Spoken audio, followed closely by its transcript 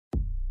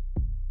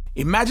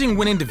Imagine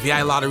winning the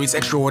VI Lottery's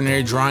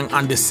extraordinary drawing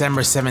on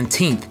December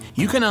 17th.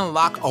 You can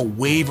unlock a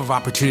wave of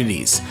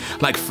opportunities,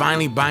 like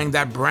finally buying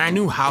that brand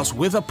new house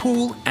with a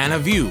pool and a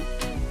view,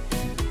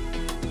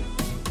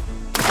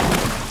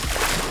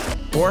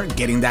 or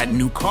getting that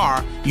new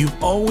car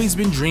you've always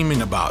been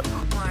dreaming about,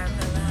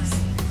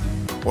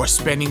 or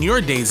spending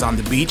your days on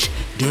the beach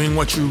doing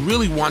what you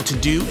really want to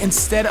do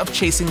instead of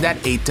chasing that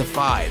 8 to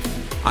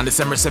 5. On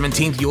December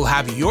 17th, you'll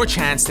have your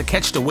chance to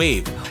catch the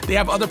wave. They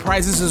have other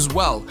prizes as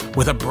well,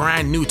 with a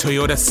brand new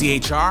Toyota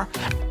CHR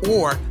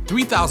or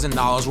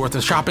 $3,000 worth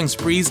of shopping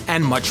sprees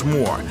and much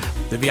more.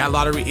 The VI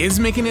Lottery is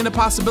making it a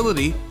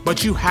possibility,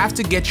 but you have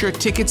to get your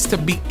tickets to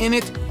be in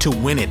it to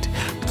win it.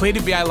 Play the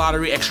VI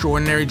Lottery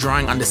Extraordinary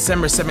Drawing on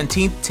December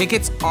 17th.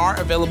 Tickets are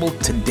available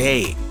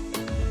today.